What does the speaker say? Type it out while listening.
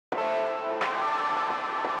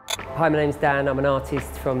Hi, my name's Dan. I'm an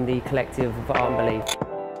artist from the collective of Art+Believe.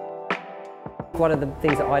 One of the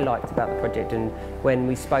things that I liked about the project, and when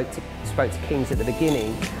we spoke to Kings at the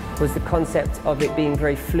beginning, was the concept of it being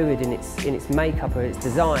very fluid in its makeup or its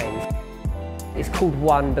design. It's called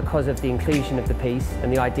One because of the inclusion of the piece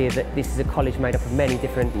and the idea that this is a college made up of many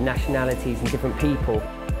different nationalities and different people.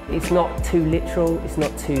 It's not too literal, it's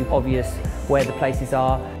not too obvious where the places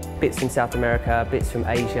are. Bits from South America, bits from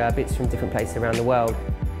Asia, bits from different places around the world.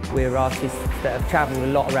 We're artists that have travelled a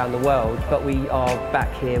lot around the world, but we are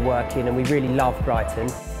back here working and we really love Brighton.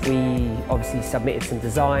 We obviously submitted some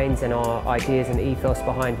designs and our ideas and ethos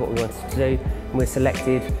behind what we wanted to do, and we were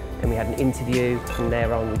selected, and we had an interview. From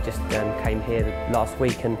there on, we just came here last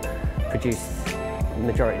week and produced the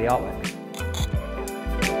majority of the artwork.